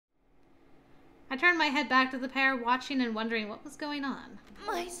I turned my head back to the pair, watching and wondering what was going on.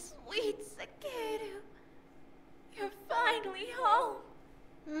 My sweet Sakeru, you're finally home.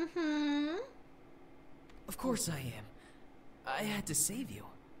 Mm-hmm. Of course I am. I had to save you,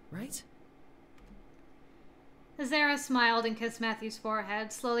 right? Azera smiled and kissed Matthew's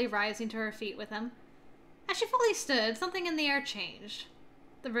forehead, slowly rising to her feet with him. As she fully stood, something in the air changed.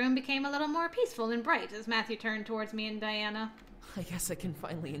 The room became a little more peaceful and bright as Matthew turned towards me and Diana. I guess I can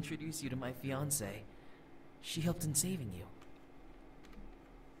finally introduce you to my fiancée. She helped in saving you.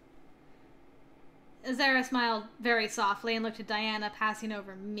 Azera smiled very softly and looked at Diana, passing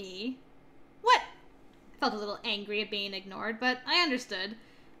over me. What? I felt a little angry at being ignored, but I understood.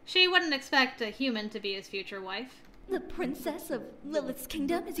 She wouldn't expect a human to be his future wife. The princess of Lilith's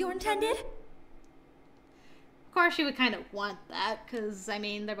kingdom is your intended? Of course, she would kind of want that, because, I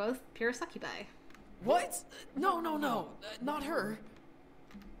mean, they're both pure succubi. What? No, not her.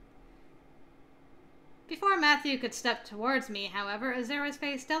 Before Matthew could step towards me, however, Azera's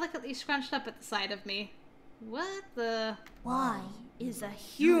face delicately scrunched up at the side of me. What the... Why is a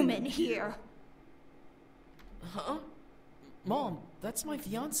human here? Huh? Mom, that's my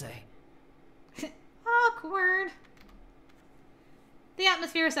fiancé. Awkward. The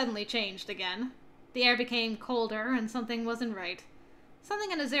atmosphere suddenly changed again. The air became colder, and something wasn't right.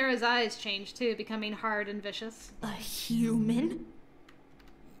 Something in Azera's eyes changed too, becoming hard and vicious. A human?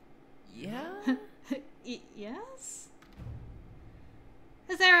 Yeah? Yes?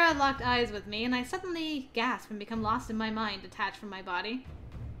 Azera locked eyes with me, and I suddenly gasped and became lost in my mind, detached from my body.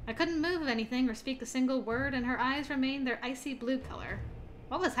 I couldn't move anything or speak a single word, and her eyes remained their icy blue color.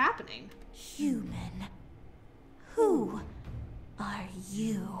 What was happening? Human. Who are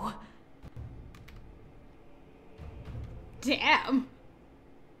you? Damn.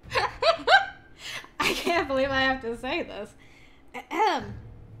 I can't believe I have to say this. How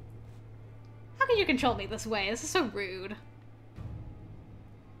can you control me this way? This is so rude.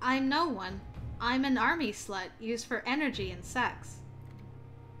 I'm no one. I'm an army slut used for energy and sex.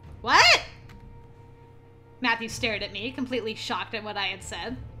 What? Matthew stared at me, completely shocked at what I had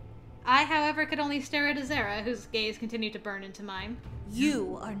said. I, however, could only stare at Azera, whose gaze continued to burn into mine.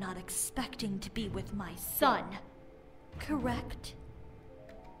 You are not expecting to be with my son, correct?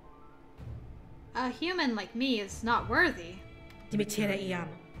 A human like me is not worthy.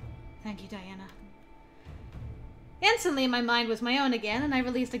 Thank you, Diana. Instantly, my mind was my own again, and I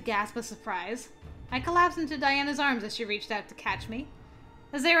released a gasp of surprise. I collapsed into Diana's arms as she reached out to catch me.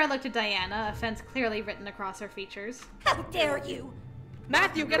 Azera looked at Diana, offense clearly written across her features. How dare you!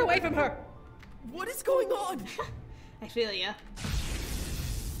 Matthew, get away from her! What is going on? I feel ya.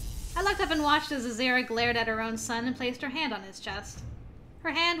 I looked up and watched as Azera glared at her own son and placed her hand on his chest.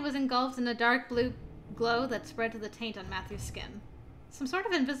 Her hand was engulfed in a dark blue glow that spread to the taint on Matthew's skin. Some sort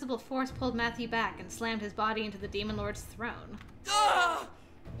of invisible force pulled Matthew back and slammed his body into the Demon Lord's throne. Ah!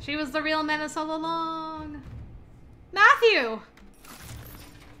 She was the real menace all along. Matthew!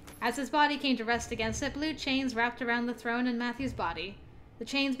 As his body came to rest against it, blue chains wrapped around the throne and Matthew's body. The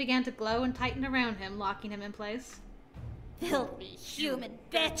chains began to glow and tighten around him, locking him in place. Filthy human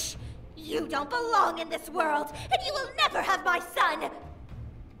bitch! You don't belong in this world, and you will never have my son!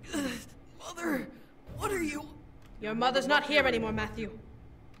 Mother, what are you... Your mother's not here anymore, Matthew.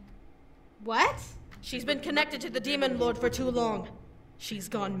 What? She's been connected to the Demon Lord for too long. She's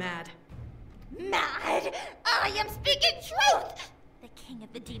gone mad. Mad? I am speaking truth! The king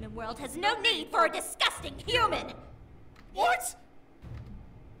of the demon world has no need for a disgusting human! What?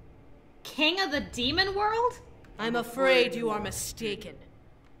 King of the Demon World? I'm afraid you are mistaken.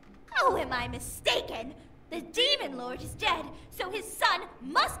 How am I mistaken? The Demon Lord is dead, so his son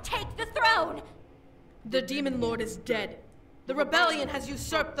must take the throne! The Demon Lord is dead. The rebellion has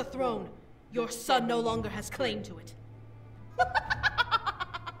usurped the throne. Your son no longer has claim to it.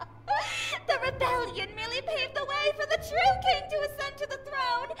 The rebellion merely paved the way for the true king to ascend to the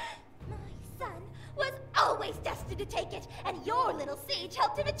throne. My son was always destined to take it, and your little siege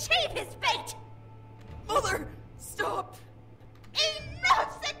helped him achieve his fate. Mother, stop!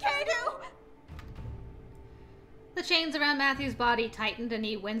 Enough, Sakeru! The chains around Matthew's body tightened and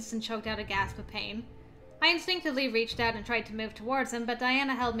he winced and choked out a gasp of pain. I instinctively reached out and tried to move towards him, but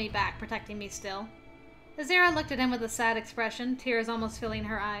Diana held me back, protecting me still. Azera looked at him with a sad expression, tears almost filling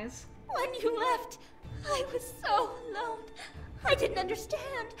her eyes. When you left, I was so alone. I didn't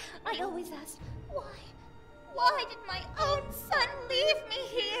understand. I always asked, why? Why did my own son leave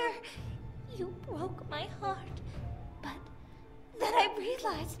me here? You broke my heart. But then I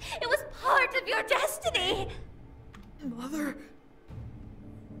realized it was part of your destiny. Mother...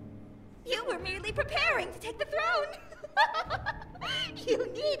 You were merely preparing to take the throne. You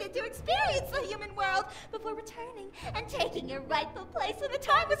needed to experience the human world before returning and taking your rightful place when the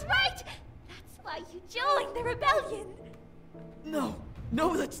time was right. That's why you joined the rebellion.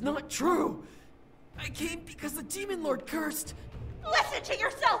 No, that's not true. I came because the Demon Lord cursed. Listen to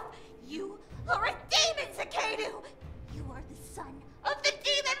yourself! You are a demon, Zakadu! You are the son of the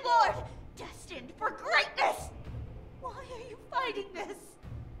Demon Lord, destined for greatness! Why are you fighting this?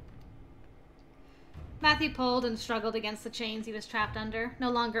 Matthew pulled and struggled against the chains he was trapped under, no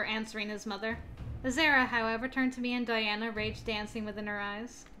longer answering his mother. Azera, however, turned to me and Diana, rage dancing within her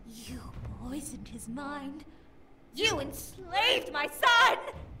eyes. You poisoned his mind. You enslaved my son!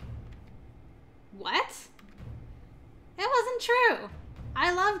 What? It wasn't true.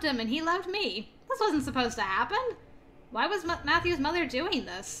 I loved him and he loved me. This wasn't supposed to happen. Why was Matthew's mother doing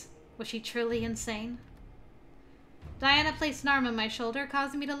this? Was she truly insane? Diana placed an arm on my shoulder,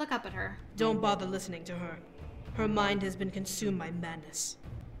 causing me to look up at her. Don't bother listening to her. Her mind has been consumed by madness.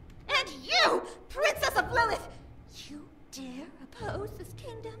 And you, Princess of Lilith! You dare oppose this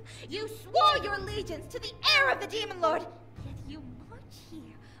kingdom? You swore your allegiance to the heir of the Demon Lord, yet you march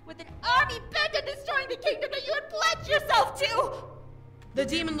here with an army bent on destroying the kingdom that you had pledged yourself to! The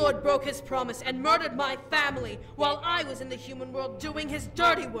Demon Lord broke his promise and murdered my family while I was in the human world doing his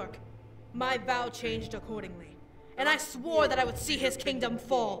dirty work. My vow changed accordingly, and I swore that I would see his kingdom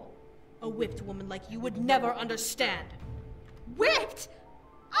fall. A whipped woman like you would never understand. Whipped?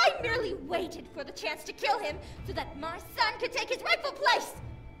 I merely waited for the chance to kill him so that my son could take his rightful place.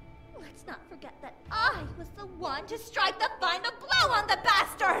 Let's not forget that I was the one to strike the final blow on the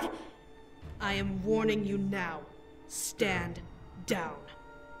bastard! I am warning you now. Stand down.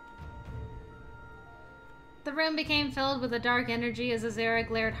 The room became filled with a dark energy as Azera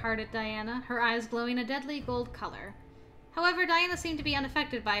glared hard at Diana, her eyes glowing a deadly gold color. However, Diana seemed to be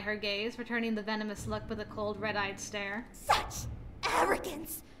unaffected by her gaze, returning the venomous look with a cold, red-eyed stare. Such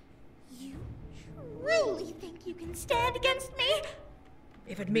arrogance! You truly think you can stand against me?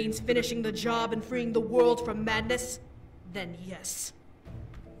 If it means finishing the job and freeing the world from madness, then yes.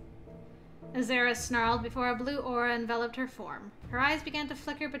 Azera snarled before a blue aura enveloped her form. Her eyes began to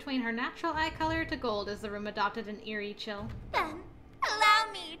flicker between her natural eye color to gold as the room adopted an eerie chill. Then,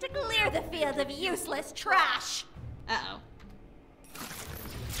 allow me to clear the field of useless trash! Uh-oh.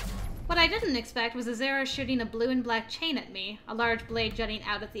 What I didn't expect was Azera shooting a blue and black chain at me, a large blade jutting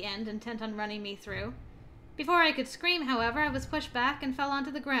out at the end, intent on running me through. Before I could scream, however, I was pushed back and fell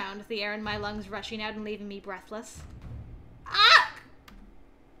onto the ground, the air in my lungs rushing out and leaving me breathless. Ah!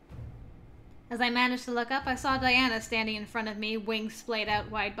 As I managed to look up, I saw Diana standing in front of me, wings splayed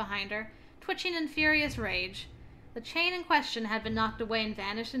out wide behind her, twitching in furious rage. The chain in question had been knocked away and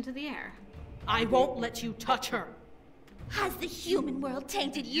vanished into the air. I won't let you touch her. Has the human world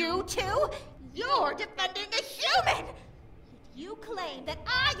tainted you, too? You're defending a human! Yet you claim that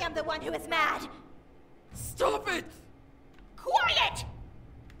I am the one who is mad! Stop it! Quiet!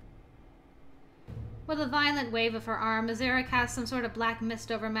 With a violent wave of her arm, Azera cast some sort of black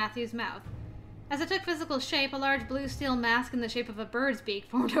mist over Matthew's mouth. As it took physical shape, a large blue steel mask in the shape of a bird's beak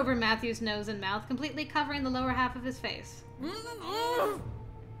formed over Matthew's nose and mouth, completely covering the lower half of his face.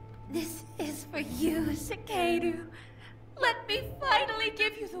 This is for you, Zakadu. Let me finally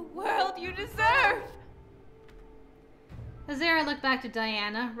give you the world you deserve! Azera looked back to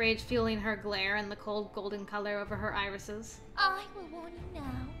Diana, rage fueling her glare and the cold golden color over her irises. I will warn you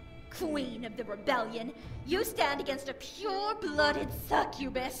now, Queen of the Rebellion. You stand against a pure-blooded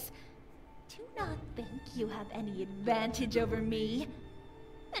succubus. Do not think you have any advantage over me.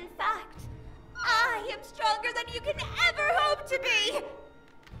 In fact, I am stronger than you can ever hope to be!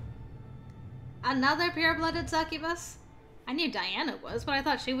 Another pure-blooded succubus? I knew Diana was, but I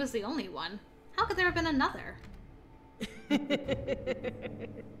thought she was the only one. How could there have been another?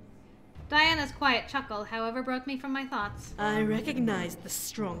 Diana's quiet chuckle, however, broke me from my thoughts. I recognize the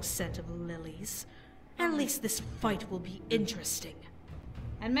strong scent of lilies. At least this fight will be interesting.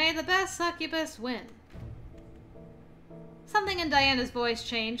 And may the best succubus win. Something in Diana's voice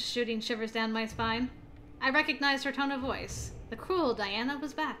changed, shooting shivers down my spine. I recognized her tone of voice. The cruel Diana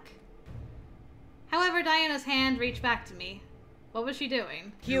was back. However, Diana's hand reached back to me. What was she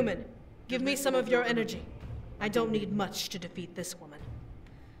doing? Human, give me some of your energy. I don't need much to defeat this woman.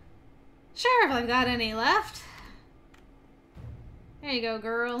 Sure, if I've got any left. There you go,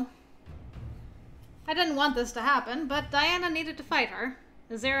 girl. I didn't want this to happen, but Diana needed to fight her.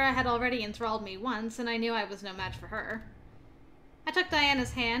 Azera had already enthralled me once, and I knew I was no match for her. I took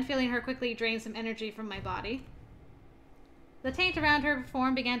Diana's hand, feeling her quickly drain some energy from my body. The taint around her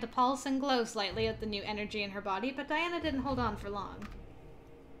form began to pulse and glow slightly at the new energy in her body, but Diana didn't hold on for long.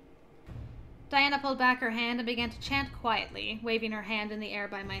 Diana pulled back her hand and began to chant quietly, waving her hand in the air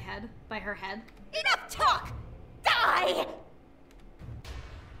by her head. Enough talk! Die!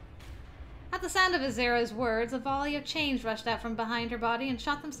 At the sound of Azera's words, a volley of chains rushed out from behind her body and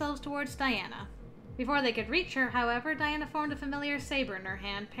shot themselves towards Diana. Before they could reach her, however, Diana formed a familiar saber in her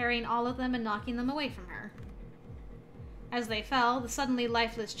hand, parrying all of them and knocking them away from her. As they fell, the suddenly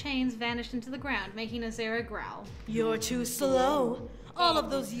lifeless chains vanished into the ground, making Azera growl. You're too slow. All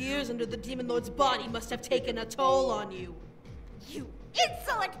of those years under the Demon Lord's body must have taken a toll on you. You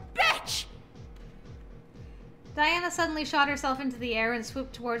insolent bitch! Diana suddenly shot herself into the air and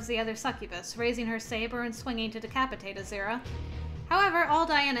swooped towards the other succubus, raising her saber and swinging to decapitate Azera. However, all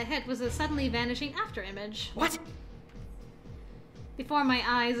Diana hit was a suddenly vanishing afterimage. What? Before my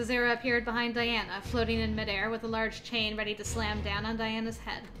eyes, Azera appeared behind Diana, floating in midair with a large chain ready to slam down on Diana's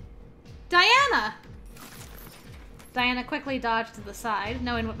head. Diana! Diana quickly dodged to the side,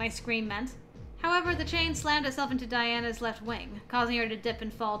 knowing what my scream meant. However, the chain slammed itself into Diana's left wing, causing her to dip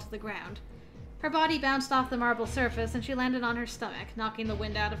and fall to the ground. Her body bounced off the marble surface, and she landed on her stomach, knocking the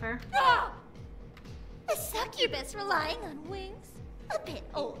wind out of her. Ah! A succubus relying on wings? A bit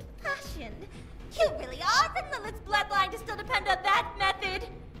old-fashioned. You really are from Lilith's bloodline to still depend on that method!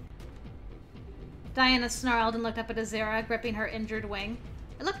 Diana snarled and looked up at Azera, gripping her injured wing.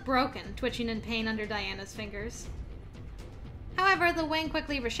 It looked broken, twitching in pain under Diana's fingers. However, the wing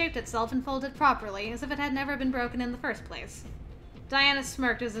quickly reshaped itself and folded properly, as if it had never been broken in the first place. Diana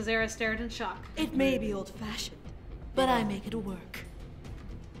smirked as Azera stared in shock. It may be old-fashioned, but I make it work.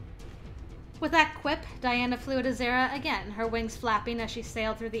 With that quip, Diana flew at Azera again, her wings flapping as she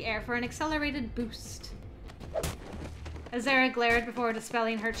sailed through the air for an accelerated boost. Azera glared before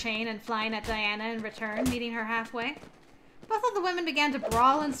dispelling her chain and flying at Diana in return, meeting her halfway. Both of the women began to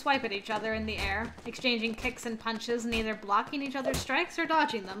brawl and swipe at each other in the air, exchanging kicks and punches, neither blocking each other's strikes or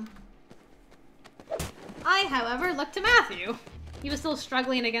dodging them. I, however, looked to Matthew. He was still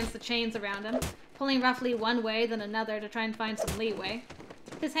struggling against the chains around him, pulling roughly one way then another to try and find some leeway.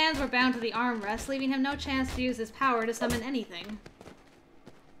 His hands were bound to the armrest, leaving him no chance to use his power to summon anything.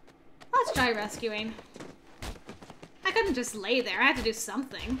 Let's try rescuing. I couldn't just lay there, I had to do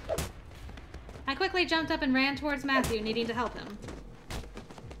something. I quickly jumped up and ran towards Matthew, needing to help him.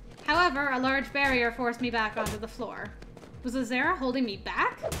 However, a large barrier forced me back onto the floor. Was Azera holding me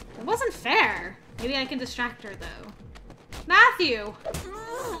back? It wasn't fair. Maybe I can distract her, though. Matthew!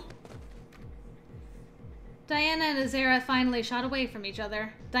 Diana and Azera finally shot away from each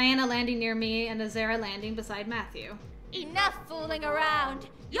other, Diana landing near me and Azera landing beside Matthew. Enough fooling around!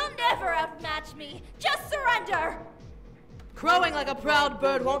 You'll never outmatch me! Just surrender! Crowing like a proud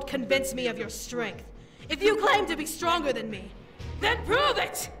bird won't convince me of your strength. If you claim to be stronger than me, then prove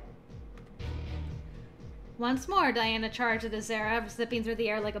it! Once more, Diana charged at Azera, zipping through the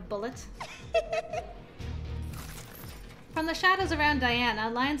air like a bullet. From the shadows around Diana,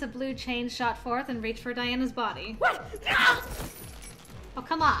 lines of blue chains shot forth and reached for Diana's body. What? Oh,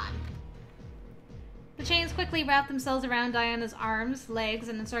 come on. The chains quickly wrapped themselves around Diana's arms, legs,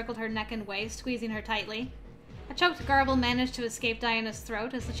 and encircled her neck and waist, squeezing her tightly. A choked garble managed to escape Diana's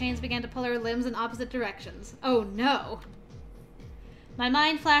throat as the chains began to pull her limbs in opposite directions. Oh no! My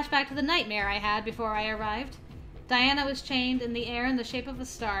mind flashed back to the nightmare I had before I arrived. Diana was chained in the air in the shape of a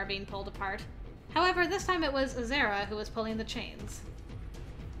star being pulled apart. However, this time it was Azera who was pulling the chains.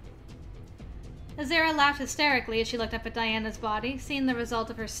 Azera laughed hysterically as she looked up at Diana's body, seeing the result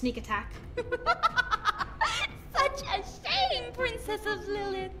of her sneak attack. Such a shame, Princess of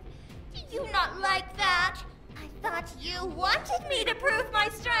Lilith! Do you not like that? I thought you wanted me to prove my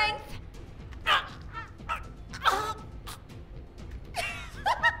strength!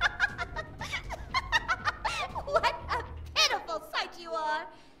 What a pitiful sight you are!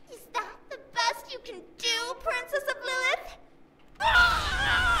 Is that the best you can do, Princess of Lilith?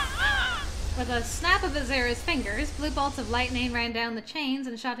 With a snap of Azera's fingers, blue bolts of lightning ran down the chains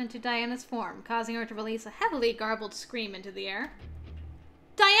and shot into Diana's form, causing her to release a heavily garbled scream into the air.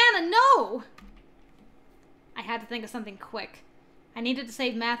 Diana, no! I had to think of something quick. I needed to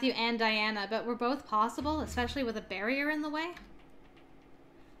save Matthew and Diana, but were both possible, especially with a barrier in the way?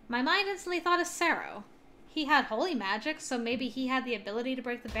 My mind instantly thought of Sero. He had holy magic, so maybe he had the ability to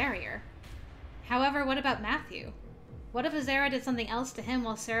break the barrier. However, what about Matthew? What if Azera did something else to him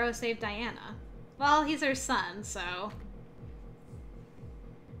while Sero saved Diana? Well, he's her son, so...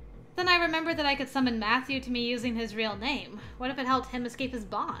 Then I remembered that I could summon Matthew to me using his real name. What if it helped him escape his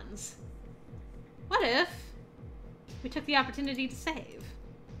bonds? What if we took the opportunity to save?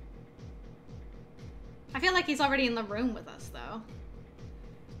 I feel like he's already in the room with us, though.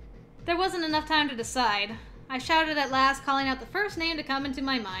 There wasn't enough time to decide. I shouted at last, calling out the first name to come into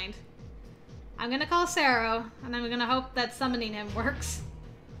my mind. I'm gonna call Saro, and I'm gonna hope that summoning him works.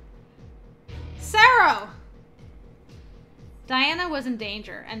 Saro! Diana was in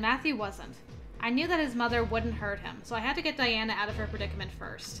danger, and Matthew wasn't. I knew that his mother wouldn't hurt him, so I had to get Diana out of her predicament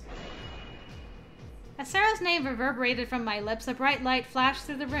first. As Sarah's name reverberated from my lips, a bright light flashed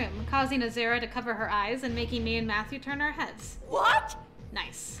through the room, causing Azera to cover her eyes and making me and Matthew turn our heads. What?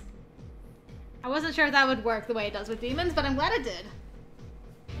 Nice. I wasn't sure if that would work the way it does with demons, but I'm glad it did.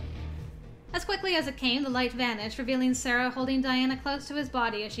 As quickly as it came, the light vanished, revealing Sarah holding Diana close to his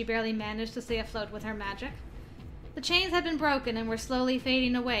body as she barely managed to stay afloat with her magic. The chains had been broken and were slowly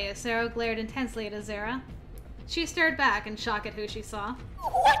fading away as Sarah glared intensely at Azera. She stared back in shock at who she saw.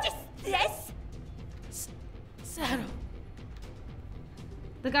 What is this? Saddle.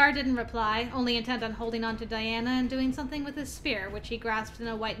 The guard didn't reply, only intent on holding on to Diana and doing something with his spear, which he grasped in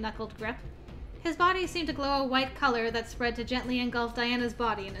a white-knuckled grip. His body seemed to glow a white color that spread to gently engulf Diana's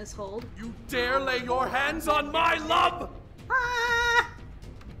body in his hold. You dare lay your hands on my love! Ah!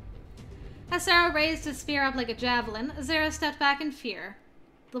 As Sarah raised his spear up like a javelin, Azera stepped back in fear.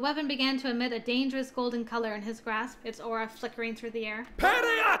 The weapon began to emit a dangerous golden color in his grasp, its aura flickering through the air.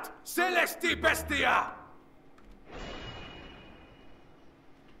 Periat celesti bestia!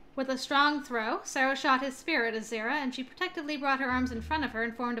 With a strong throw, Sarah shot his spear at Azera, and she protectively brought her arms in front of her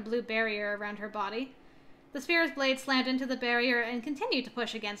and formed a blue barrier around her body. The spear's blade slammed into the barrier and continued to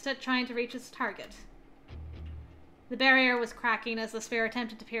push against it, trying to reach its target. The barrier was cracking as the spear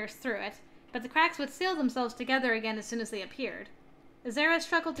attempted to pierce through it, but the cracks would seal themselves together again as soon as they appeared. Azera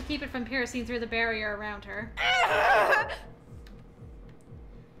struggled to keep it from piercing through the barrier around her.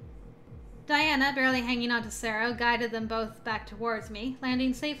 Diana, barely hanging onto Sarah, guided them both back towards me,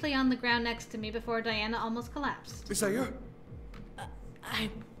 landing safely on the ground next to me before Diana almost collapsed. Desire?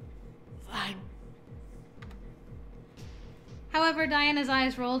 I'm fine. However, Diana's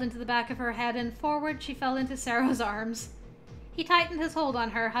eyes rolled into the back of her head, and forward she fell into Sarah's arms. He tightened his hold on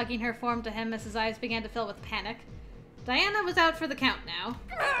her, hugging her form to him as his eyes began to fill with panic. Diana was out for the count now.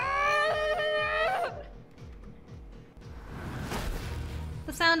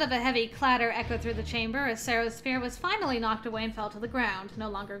 The sound of a heavy clatter echoed through the chamber as Sarah's spear was finally knocked away and fell to the ground, no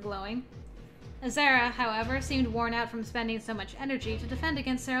longer glowing. Azera, however, seemed worn out from spending so much energy to defend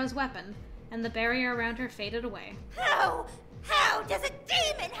against Sarah's weapon, and the barrier around her faded away. How does a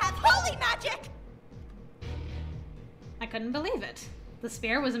demon have holy magic? I couldn't believe it. The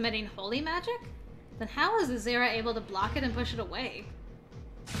spear was emitting holy magic? Then how was Azera able to block it and push it away?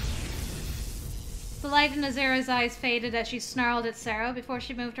 The light in Azera's eyes faded as she snarled at Sarah before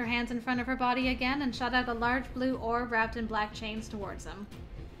she moved her hands in front of her body again and shot out a large blue orb wrapped in black chains towards them.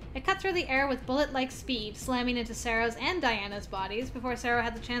 It cut through the air with bullet-like speed, slamming into Sarah's and Diana's bodies before Sarah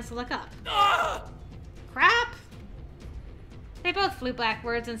had the chance to look up. Crap! They both flew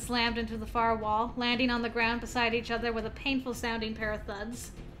backwards and slammed into the far wall, landing on the ground beside each other with a painful-sounding pair of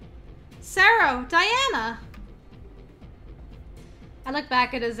thuds. Sarah! Diana! I looked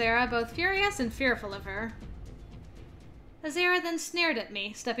back at Azera, both furious and fearful of her. Azera then sneered at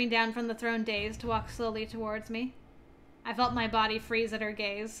me, stepping down from the throne dazed to walk slowly towards me. I felt my body freeze at her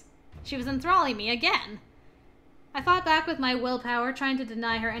gaze. She was enthralling me again. I fought back with my willpower, trying to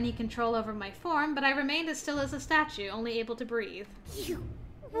deny her any control over my form, but I remained as still as a statue, only able to breathe. You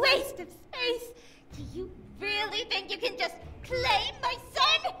waste of space! Do you really think you can just claim my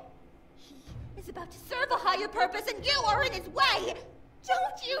son? He is about to serve a higher purpose and you are in his way!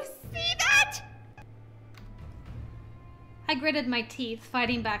 Don't you see that? I gritted my teeth,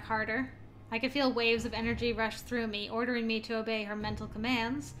 fighting back harder. I could feel waves of energy rush through me, ordering me to obey her mental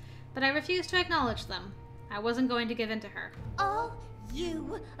commands, but I refused to acknowledge them. I wasn't going to give in to her. All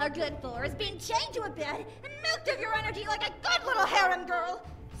you are good for is being chained to a bed and milked of your energy like a good little harem girl.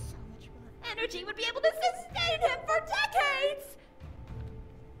 So much more energy would be able to sustain him for decades!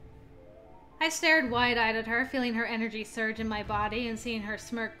 I stared wide-eyed at her, feeling her energy surge in my body and seeing her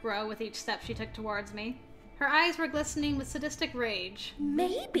smirk grow with each step she took towards me. Her eyes were glistening with sadistic rage.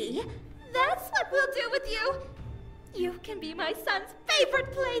 Maybe that's what we'll do with you. You can be my son's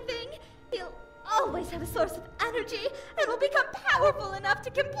favorite plaything. He'll always have a source of energy and will become powerful enough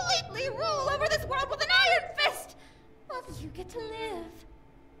to completely rule over this world with an iron fist, while you get to live.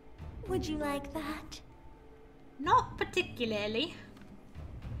 Would you like that? Not particularly.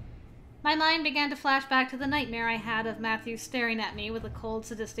 My mind began to flash back to the nightmare I had of Matthew staring at me with a cold,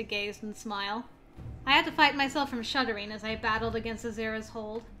 sadistic gaze and smile. I had to fight myself from shuddering as I battled against Azera's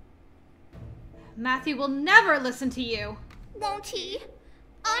hold. Matthew will never listen to you! Won't he?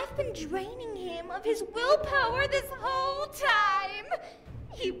 I've been draining him of his willpower this whole time!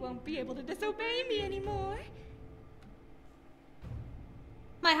 He won't be able to disobey me anymore.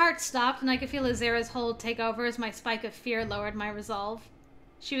 My heart stopped, and I could feel Azera's hold take over as my spike of fear lowered my resolve.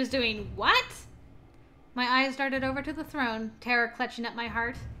 She was doing what? My eyes darted over to the throne, terror clutching at my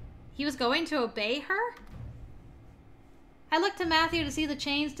heart. He was going to obey her? I looked to Matthew to see the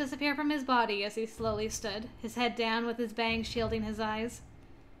chains disappear from his body as he slowly stood, his head down with his bangs shielding his eyes.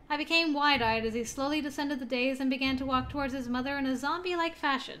 I became wide-eyed as he slowly descended the dais and began to walk towards his mother in a zombie-like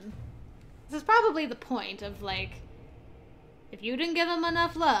fashion. This is probably the point of, like, if you didn't give him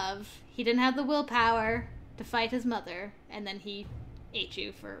enough love, he didn't have the willpower to fight his mother, and then he ate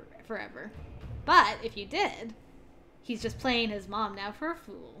you forever. But if you did, he's just playing his mom now for a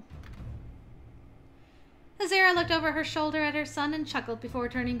fool. Azera looked over her shoulder at her son and chuckled before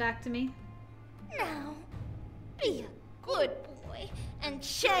turning back to me. Now, be a good boy and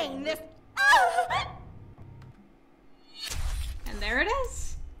chain this... And there it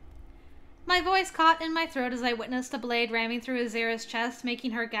is. My voice caught in my throat as I witnessed a blade ramming through Azera's chest,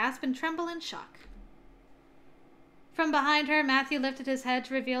 making her gasp and tremble in shock. From behind her, Matthew lifted his head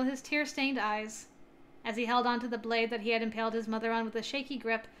to reveal his tear-stained eyes. As he held onto the blade that he had impaled his mother on with a shaky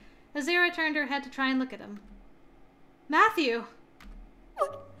grip, Azera turned her head to try and look at him. Matthew!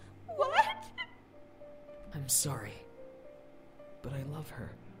 What? I'm sorry, but I love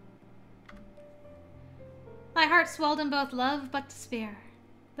her. My heart swelled in both love but despair.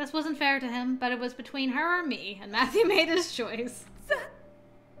 This wasn't fair to him, but it was between her or me, and Matthew made his choice.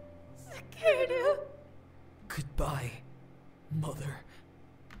 Sakeru. Goodbye, Mother.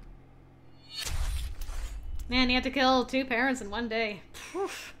 Man, he had to kill 2 parents in one day.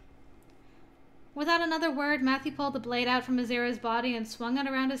 Oof. Without another word, Matthew pulled the blade out from Azera's body and swung it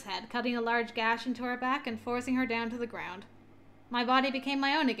around his head, cutting a large gash into her back and forcing her down to the ground. My body became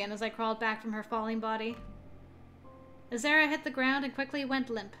my own again as I crawled back from her falling body. Azera hit the ground and quickly went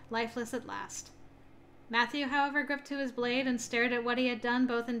limp, lifeless at last. Matthew, however, gripped to his blade and stared at what he had done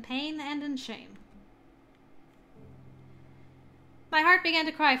both in pain and in shame. My heart began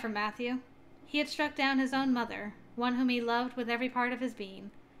to cry for Matthew. He had struck down his own mother, one whom he loved with every part of his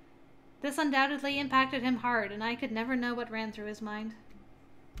being. This undoubtedly impacted him hard, and I could never know what ran through his mind.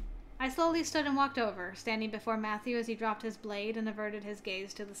 I slowly stood and walked over, standing before Matthew as he dropped his blade and averted his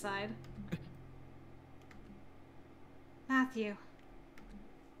gaze to the side. Matthew.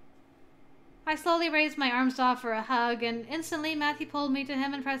 I slowly raised my arms to offer a hug, and instantly Matthew pulled me to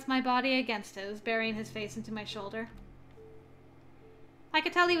him and pressed my body against his, burying his face into my shoulder. I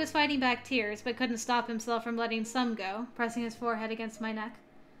could tell he was fighting back tears, but couldn't stop himself from letting some go, pressing his forehead against my neck.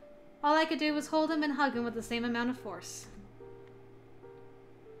 All I could do was hold him and hug him with the same amount of force.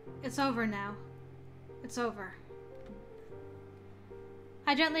 It's over now. It's over.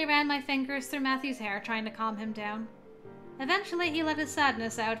 I gently ran my fingers through Matthew's hair, trying to calm him down. Eventually, he let his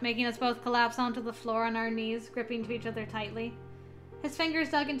sadness out, making us both collapse onto the floor on our knees, gripping to each other tightly. His fingers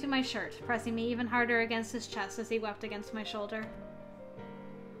dug into my shirt, pressing me even harder against his chest as he wept against my shoulder.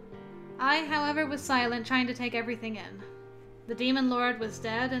 I, however, was silent, trying to take everything in. The Demon Lord was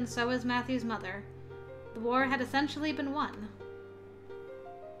dead, and so was Matthew's mother. The war had essentially been won.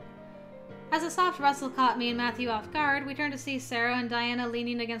 As a soft rustle caught me and Matthew off guard, we turned to see Sarah and Diana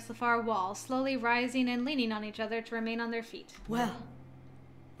leaning against the far wall, slowly rising and leaning on each other to remain on their feet. Well,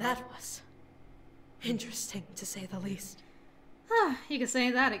 that was interesting, to say the least. You could say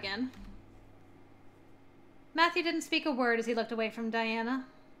that again. Matthew didn't speak a word as he looked away from Diana.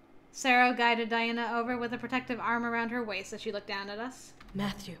 Sarah guided Diana over with a protective arm around her waist as she looked down at us.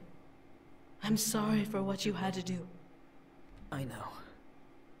 Matthew, I'm sorry for what you had to do. I know.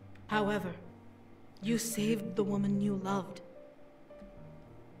 However, you saved the woman you loved.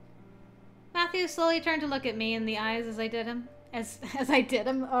 Matthew slowly turned to look at me in the eyes as I did him. As I did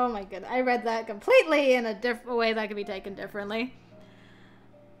him. Oh my goodness. I read that completely in a way that could be taken differently.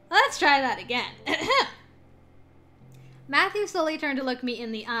 Let's try that again. Matthew slowly turned to look me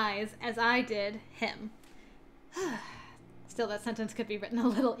in the eyes as I did him. Still, that sentence could be written a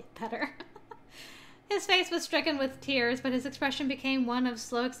little better. His face was stricken with tears, but his expression became one of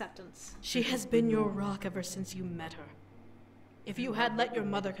slow acceptance. She has been your rock ever since you met her. If you had let your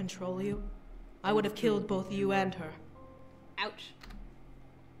mother control you, I would have killed both you and her. Ouch.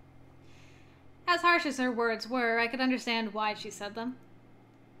 As harsh as her words were, I could understand why she said them.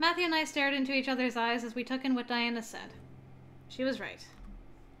 Matthew and I stared into each other's eyes as we took in what Diana said. She was right.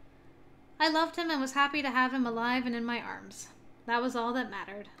 I loved him and was happy to have him alive and in my arms. That was all that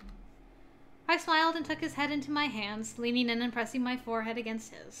mattered. I smiled and took his head into my hands, leaning in and pressing my forehead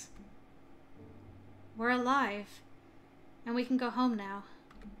against his. We're alive, and we can go home now.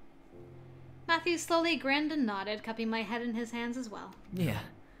 Matthew slowly grinned and nodded, cupping my head in his hands as well. Yeah.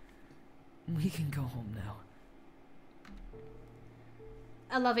 We can go home now.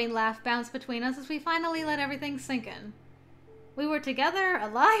 A loving laugh bounced between us as we finally let everything sink in. We were together,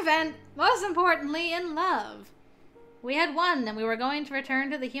 alive, and, most importantly, in love. We had won, and we were going to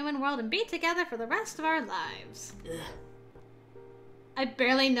return to the human world and be together for the rest of our lives. Ugh. I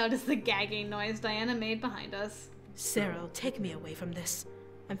barely noticed the gagging noise Diana made behind us. Sarah, take me away from this.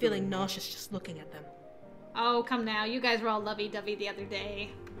 I'm feeling nauseous just looking at them. Oh, come now. You guys were all lovey-dovey the other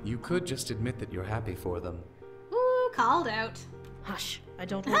day. You could just admit that you're happy for them. Ooh, called out. Hush. I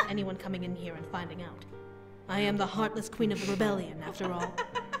don't want anyone coming in here and finding out. I am the heartless queen of the rebellion, after all.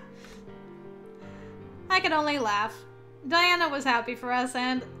 I could only laugh. Diana was happy for us,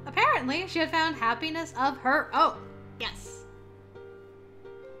 and apparently she had found happiness of her own. Yes.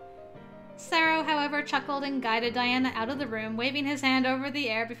 Sarah, however, chuckled and guided Diana out of the room, waving his hand over the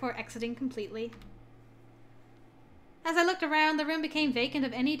air before exiting completely. As I looked around, the room became vacant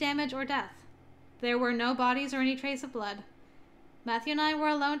of any damage or death. There were no bodies or any trace of blood. Matthew and I were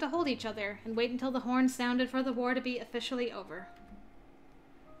alone to hold each other and wait until the horn sounded for the war to be officially over.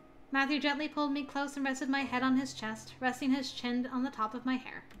 Matthew gently pulled me close and rested my head on his chest, resting his chin on the top of my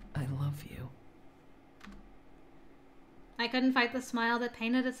hair. I love you. I couldn't fight the smile that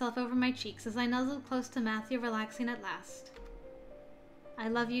painted itself over my cheeks as I nuzzled close to Matthew, relaxing at last. I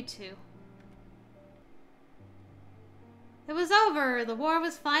love you too. It was over! The war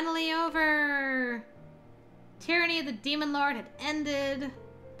was finally over! Tyranny of the Demon Lord had ended.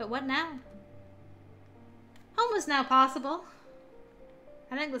 But what now? Home was now possible.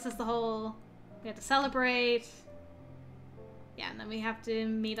 I think this is the whole... We have to celebrate. Yeah, and then we have to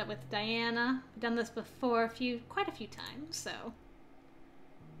meet up with Diana. We've done this before quite a few times, so...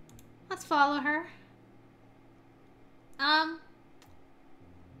 Let's follow her. I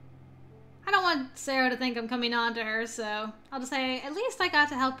don't want Sarah to think I'm coming on to her, so I'll just say, at least I got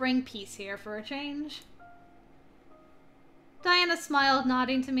to help bring peace here for a change. Diana smiled,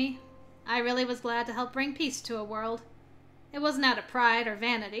 nodding to me. I really was glad to help bring peace to a world. It wasn't out of pride or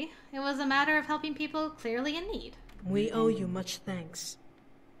vanity. It was a matter of helping people clearly in need. We owe you much thanks.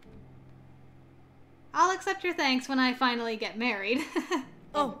 I'll accept your thanks when I finally get married.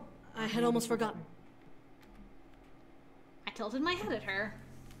 Oh, I had almost forgotten. I tilted my head at her.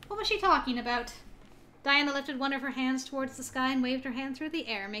 What was she talking about? Diana lifted one of her hands towards the sky and waved her hand through the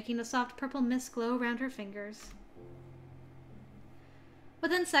air, making a soft purple mist glow around her fingers.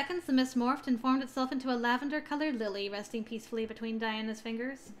 Within seconds, the mist morphed and formed itself into a lavender-colored lily resting peacefully between Diana's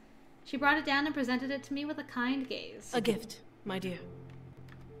fingers. She brought it down and presented it to me with a kind gaze. A gift, my dear.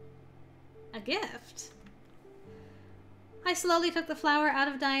 A gift? I slowly took the flower out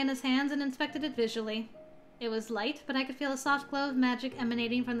of Diana's hands and inspected it visually. It was light, but I could feel a soft glow of magic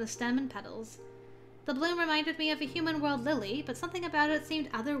emanating from the stem and petals. The bloom reminded me of a human world lily, but something about it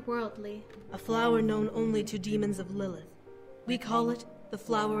seemed otherworldly. A flower known only to demons of Lilith. We call it the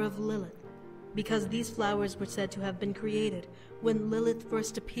Flower of Lilith, because these flowers were said to have been created when Lilith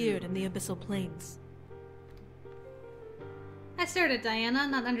first appeared in the Abyssal Plains. I stared at Diana,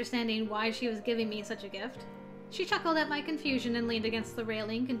 not understanding why she was giving me such a gift. She chuckled at my confusion and leaned against the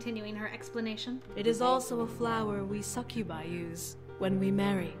railing, continuing her explanation. It is also a flower we succubi use when we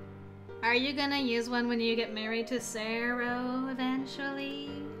marry. Are you gonna use one when you get married to Sarah eventually?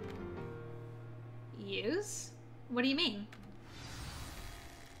 Use? What do you mean?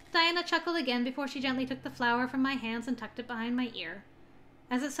 Diana chuckled again before she gently took the flower from my hands and tucked it behind my ear.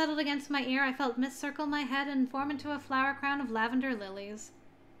 As it settled against my ear, I felt mist circle my head and form into a flower crown of lavender lilies.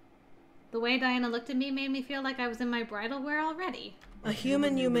 The way Diana looked at me made me feel like I was in my bridal wear already. A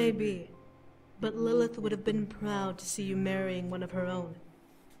human you may be, but Lilith would have been proud to see you marrying one of her own.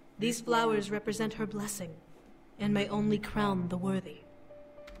 These flowers represent her blessing, and may only crown the worthy.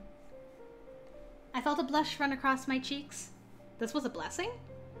 I felt a blush run across my cheeks. This was a blessing?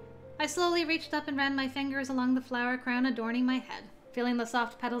 I slowly reached up and ran my fingers along the flower crown adorning my head, feeling the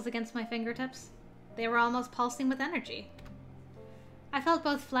soft petals against my fingertips. They were almost pulsing with energy. I felt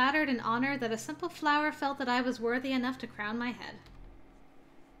both flattered and honored that a simple flower felt that I was worthy enough to crown my head.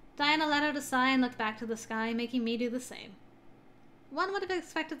 Diana let out a sigh and looked back to the sky, making me do the same. One would have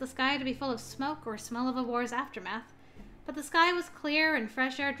expected the sky to be full of smoke or smell of a war's aftermath, but the sky was clear and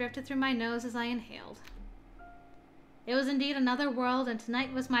fresh air drifted through my nose as I inhaled. It was indeed another world, and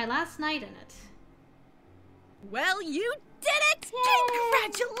tonight was my last night in it. Well, you did it!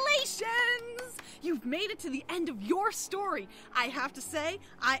 Yay! Congratulations! You've made it to the end of your story. I have to say,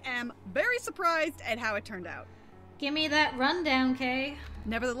 I am very surprised at how it turned out. Give me that rundown, Kay.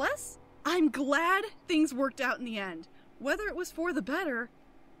 Nevertheless, I'm glad things worked out in the end, whether it was for the better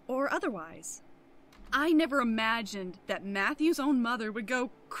or otherwise. I never imagined that Matthew's own mother would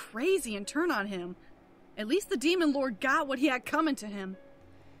go crazy and turn on him. At least the Demon Lord got what he had coming to him.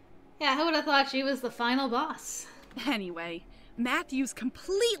 Yeah, who would have thought she was the final boss? Anyway, Matthew's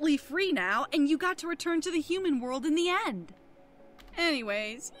completely free now, and you got to return to the human world in the end.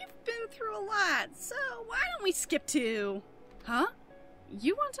 Anyways, you've been through a lot, so why don't we skip to... Huh?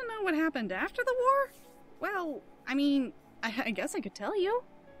 You want to know what happened after the war? Well, I mean, I guess I could tell you.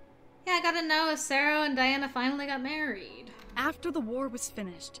 Yeah, I gotta know if Sarah and Diana finally got married. After the war was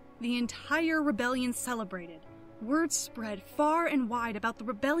finished, the entire rebellion celebrated. Word spread far and wide about the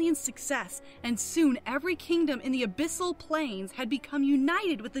rebellion's success, and soon every kingdom in the Abyssal Plains had become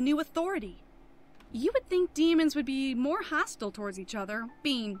united with the new authority. You would think demons would be more hostile towards each other,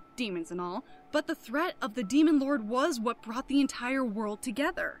 being demons and all, but the threat of the Demon Lord was what brought the entire world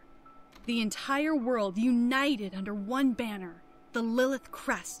together. The entire world united under one banner, the Lilith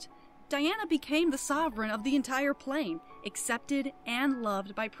Crest. Diana became the sovereign of the entire plane, accepted and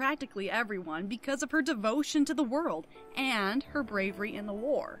loved by practically everyone because of her devotion to the world and her bravery in the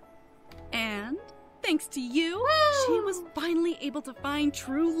war. And, thanks to you, she was finally able to find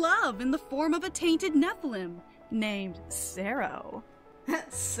true love in the form of a tainted Nephilim named Saro.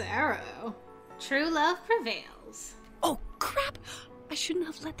 Saro. True love prevails. Oh, crap! I shouldn't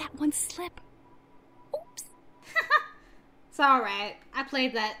have let that one slip. Oops. It's alright. I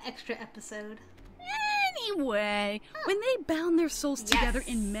played that extra episode. Anyway, when they bound their souls together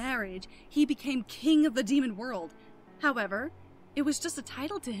in marriage, he became king of the demon world. However, it was just a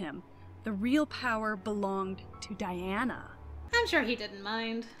title to him. The real power belonged to Diana. I'm sure he didn't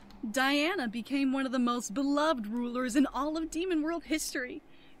mind. Diana became one of the most beloved rulers in all of demon world history.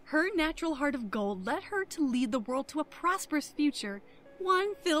 Her natural heart of gold led her to lead the world to a prosperous future,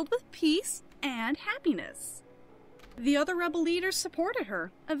 one filled with peace and happiness. The other rebel leaders supported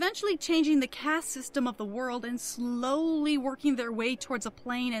her, eventually changing the caste system of the world and slowly working their way towards a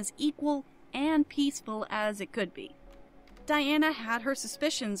plane as equal and peaceful as it could be. Diana had her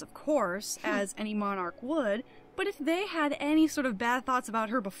suspicions, of course, as any monarch would, but if they had any sort of bad thoughts about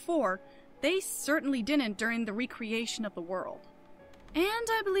her before, they certainly didn't during the recreation of the world. And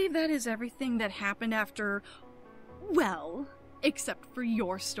I believe that is everything that happened after, well, except for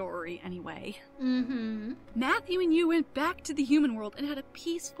your story, anyway. Mm-hmm. Matthew and you went back to the human world and had a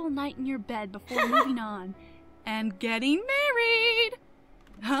peaceful night in your bed before moving on and getting married.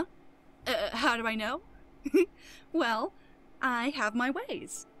 Huh? How do I know? Well, I have my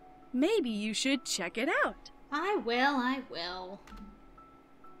ways. Maybe you should check it out. I will.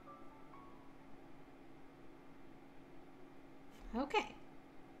 Okay.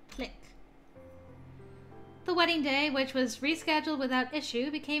 Click. The wedding day, which was rescheduled without issue,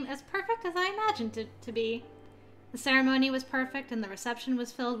 became as perfect as I imagined it to be. The ceremony was perfect, and the reception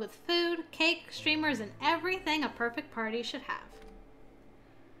was filled with food, cake, streamers, and everything a perfect party should have.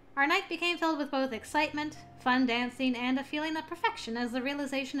 Our night became filled with both excitement, fun dancing, and a feeling of perfection as the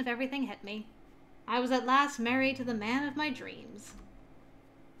realization of everything hit me. I was at last married to the man of my dreams.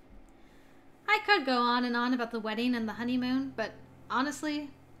 I could go on and on about the wedding and the honeymoon, but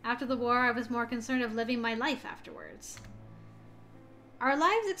honestly, after the war, I was more concerned of living my life afterwards. Our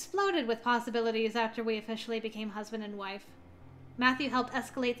lives exploded with possibilities after we officially became husband and wife. Matthew helped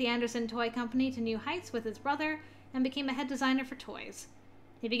escalate the Anderson Toy Company to new heights with his brother and became a head designer for toys.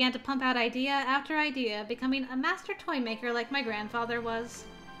 He began to pump out idea after idea, becoming a master toy maker like my grandfather was.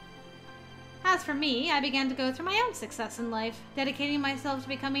 As for me, I began to go through my own success in life, dedicating myself to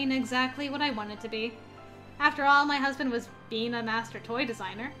becoming exactly what I wanted to be. After all, my husband was being a master toy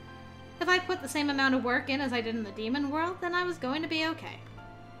designer. If I put the same amount of work in as I did in the demon world, then I was going to be okay.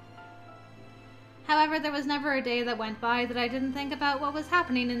 However, there was never a day that went by that I didn't think about what was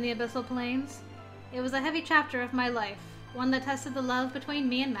happening in the Abyssal Plains. It was a heavy chapter of my life, one that tested the love between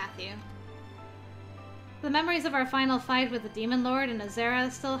me and Matthew. The memories of our final fight with the Demon Lord and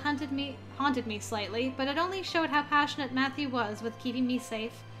Azera still haunted me slightly, but it only showed how passionate Matthew was with keeping me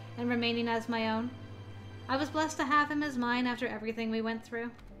safe and remaining as my own. I was blessed to have him as mine after everything we went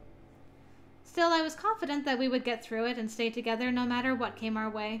through. Still, I was confident that we would get through it and stay together no matter what came our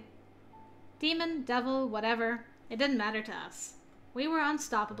way. Demon, devil, whatever, it didn't matter to us. We were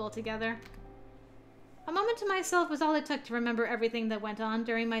unstoppable together. A moment to myself was all it took to remember everything that went on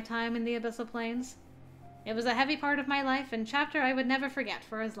during my time in the Abyssal Plains. It was a heavy part of my life and chapter I would never forget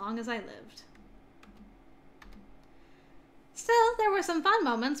for as long as I lived. Still, there were some fun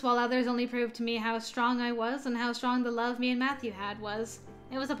moments, while others only proved to me how strong I was and how strong the love me and Matthew had was.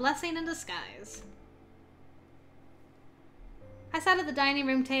 It was a blessing in disguise. I sat at the dining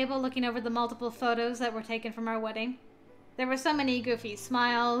room table looking over the multiple photos that were taken from our wedding. There were so many goofy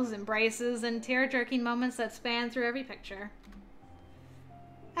smiles, embraces, and tear-jerking moments that spanned through every picture.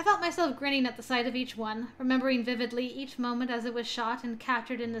 I felt myself grinning at the sight of each one, remembering vividly each moment as it was shot and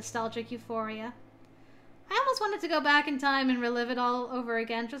captured in nostalgic euphoria. I almost wanted to go back in time and relive it all over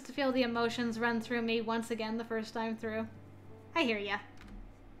again, just to feel the emotions run through me once again the first time through. I hear ya.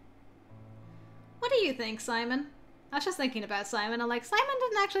 What do you think, Simon? I was just thinking about Simon. I'm like, Simon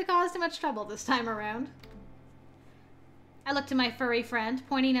didn't actually cause too much trouble this time around. I looked to my furry friend,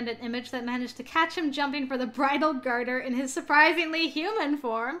 pointing at an image that managed to catch him jumping for the bridal garter in his surprisingly human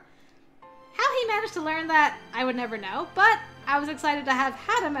form. How he managed to learn that, I would never know, but I was excited to have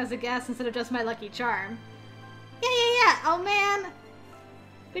had him as a guest instead of just my lucky charm. Yeah. Oh, man.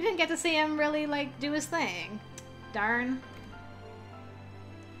 We didn't get to see him really, do his thing. Darn.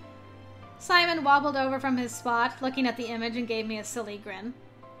 Simon wobbled over from his spot, looking at the image, and gave me a silly grin.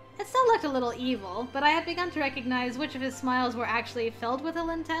 It still looked a little evil, but I had begun to recognize which of his smiles were actually filled with ill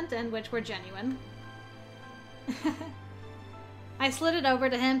intent and which were genuine. I slid it over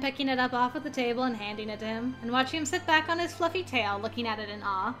to him, picking it up off of the table and handing it to him, and watching him sit back on his fluffy tail, looking at it in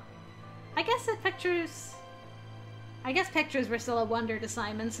awe. I guess pictures were still a wonder to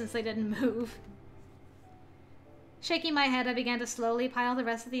Simon since they didn't move. Shaking my head, I began to slowly pile the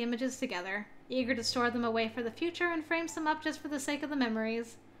rest of the images together, eager to store them away for the future and frame some up just for the sake of the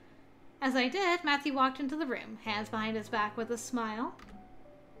memories. As I did, Matthew walked into the room, hands behind his back with a smile.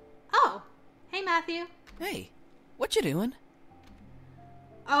 Oh, hey Matthew. Hey, what you doing?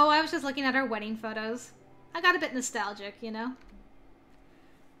 Oh, I was just looking at our wedding photos. I got a bit nostalgic, you know.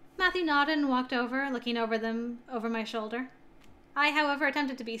 Matthew nodded and walked over, looking over them over my shoulder. I, however,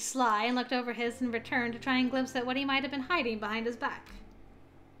 attempted to be sly and looked over his in return to try and glimpse at what he might have been hiding behind his back.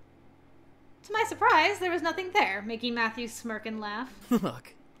 To my surprise, there was nothing there, making Matthew smirk and laugh.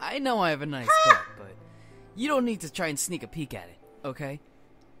 Look, I know I have a nice butt, but you don't need to try and sneak a peek at it, okay?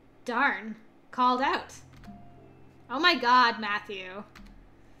 Darn. Called out. Oh my god, Matthew.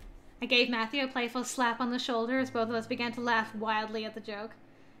 I gave Matthew a playful slap on the shoulder as both of us began to laugh wildly at the joke.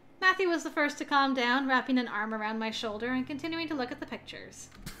 Matthew was the first to calm down, wrapping an arm around my shoulder and continuing to look at the pictures.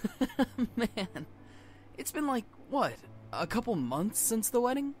 Man, it's been what, a couple months since the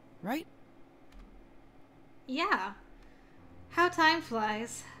wedding, right? Yeah. How time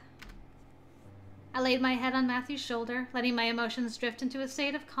flies. I laid my head on Matthew's shoulder, letting my emotions drift into a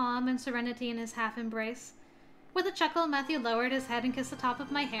state of calm and serenity in his half-embrace. With a chuckle, Matthew lowered his head and kissed the top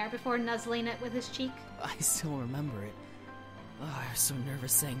of my hair before nuzzling it with his cheek. I still remember it. Oh, I was so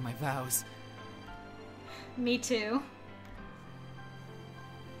nervous saying my vows. Me too.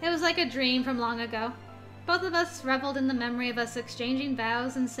 It was like a dream from long ago. Both of us reveled in the memory of us exchanging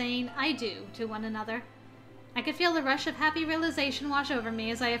vows and saying "I do" to one another. I could feel the rush of happy realization wash over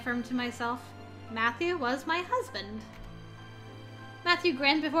me as I affirmed to myself, Matthew was my husband. Matthew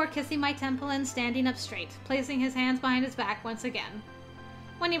grinned before kissing my temple and standing up straight, placing his hands behind his back once again.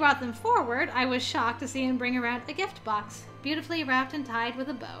 When he brought them forward, I was shocked to see him bring around a gift box, beautifully wrapped and tied with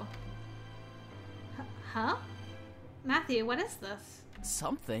a bow. Huh? Matthew, what is this?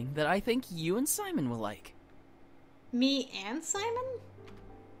 Something that I think you and Simon will like. Me and Simon?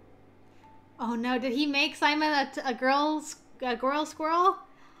 Oh no, did he make Simon a girl squirrel?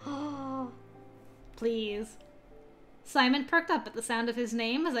 Oh, please. Simon perked up at the sound of his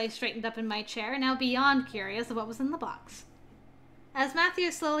name as I straightened up in my chair, now beyond curious of what was in the box. As Matthew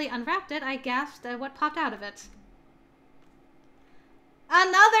slowly unwrapped it, I gasped at what popped out of it.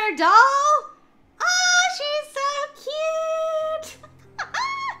 Another doll? Oh, she's so cute!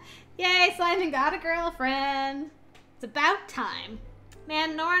 Yay, Simon got a girlfriend. It's about time.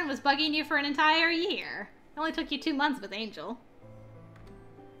 Man, Norrin was bugging you for an entire year. It only took you 2 months with Angel.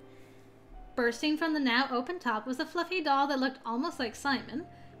 Bursting from the now open top was a fluffy doll that looked almost like Simon,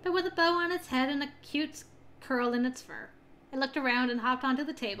 but with a bow on its head and a cute curl in its fur. It looked around and hopped onto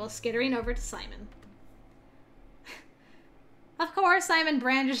the table, skittering over to Simon. Of course, Simon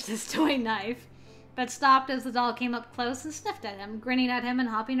brandished his toy knife, but stopped as the doll came up close and sniffed at him, grinning at him and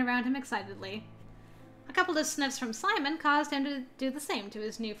hopping around him excitedly. A couple of sniffs from Simon caused him to do the same to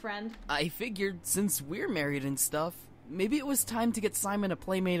his new friend. I figured, since we're married and stuff, maybe it was time to get Simon a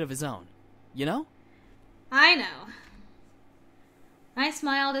playmate of his own. You know? I know. I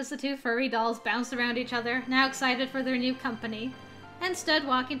smiled as the two furry dolls bounced around each other, now excited for their new company, and stood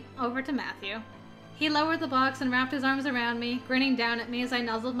walking over to Matthew. He lowered the box and wrapped his arms around me, grinning down at me as I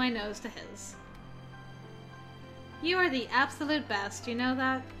nuzzled my nose to his. You are the absolute best, you know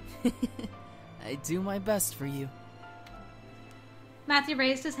that? I do my best for you. Matthew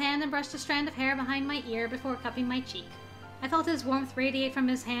raised his hand and brushed a strand of hair behind my ear before cupping my cheek. I felt his warmth radiate from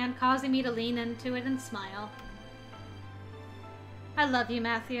his hand, causing me to lean into it and smile. I love you,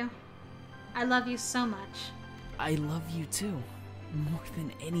 Matthew. I love you so much. I love you too. more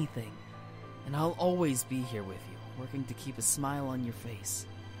than anything. And I'll always be here with you, working to keep a smile on your face.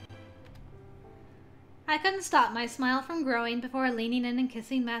 I couldn't stop my smile from growing before leaning in and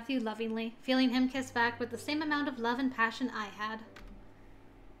kissing Matthew lovingly, feeling him kiss back with the same amount of love and passion I had.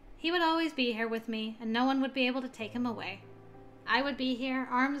 He would always be here with me, and no one would be able to take him away. I would be here,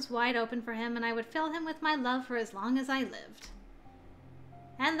 arms wide open for him, and I would fill him with my love for as long as I lived.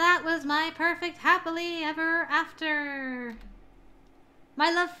 And that was my perfect happily ever after.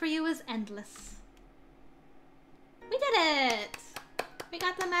 My love for you is endless. We did it! We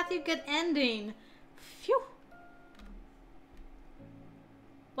got the Matthew good ending. Phew.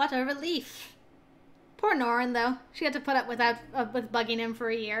 What a relief. Poor Norrin, though. She had to put up with bugging him for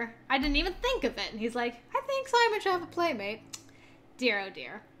a year. I didn't even think of it. And he's like, I think Simon should have a playmate. Dear, oh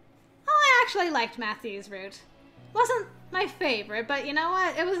dear. Oh, I actually liked Matthew's route. Wasn't my favorite, but you know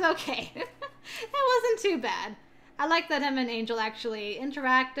what? It was okay. It wasn't too bad. I liked that him and Angel actually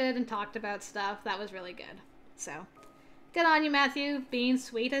interacted and talked about stuff. That was really good. So, good on you, Matthew, being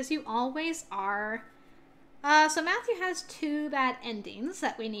sweet as you always are. So Matthew has 2 bad endings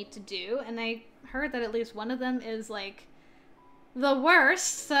that we need to do, and I heard that at least one of them is, like, the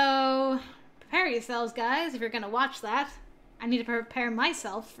worst, so prepare yourselves, guys, if you're gonna watch that. I need to prepare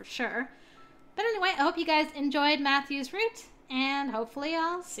myself, for sure. But anyway, I hope you guys enjoyed Matthew's route, and hopefully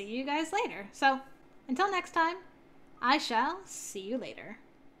I'll see you guys later. So, until next time, I shall see you later.